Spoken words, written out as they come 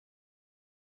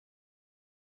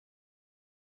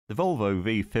The Volvo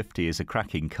V50 is a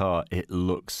cracking car. It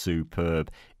looks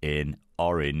superb in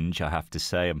orange, I have to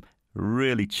say. I'm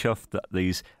really chuffed that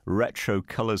these retro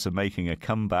colours are making a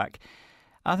comeback.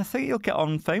 And I think you'll get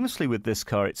on famously with this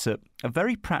car. It's a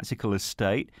very practical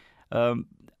estate.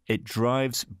 It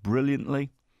drives brilliantly.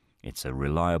 It's a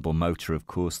reliable motor, of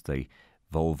course. The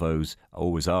Volvos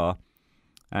always are.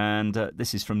 And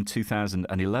this is from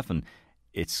 2011.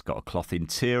 It's got a cloth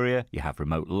interior. You have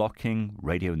remote locking,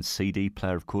 radio and CD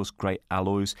player, of course, great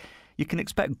alloys. You can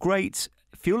expect great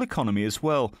fuel economy as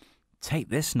well. Take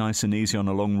this nice and easy on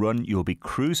a long run. You'll be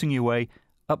cruising your way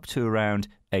up to around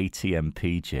 80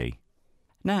 mpg.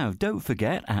 Now, don't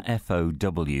forget, at FOW,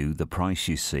 the price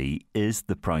you see is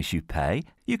the price you pay.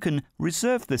 You can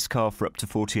reserve this car for up to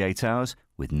 48 hours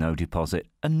with no deposit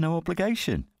and no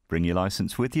obligation. Bring your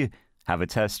licence with you. Have a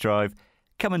test drive.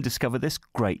 Come and discover this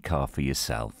great car for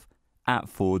yourself at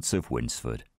Fords of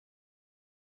Winsford.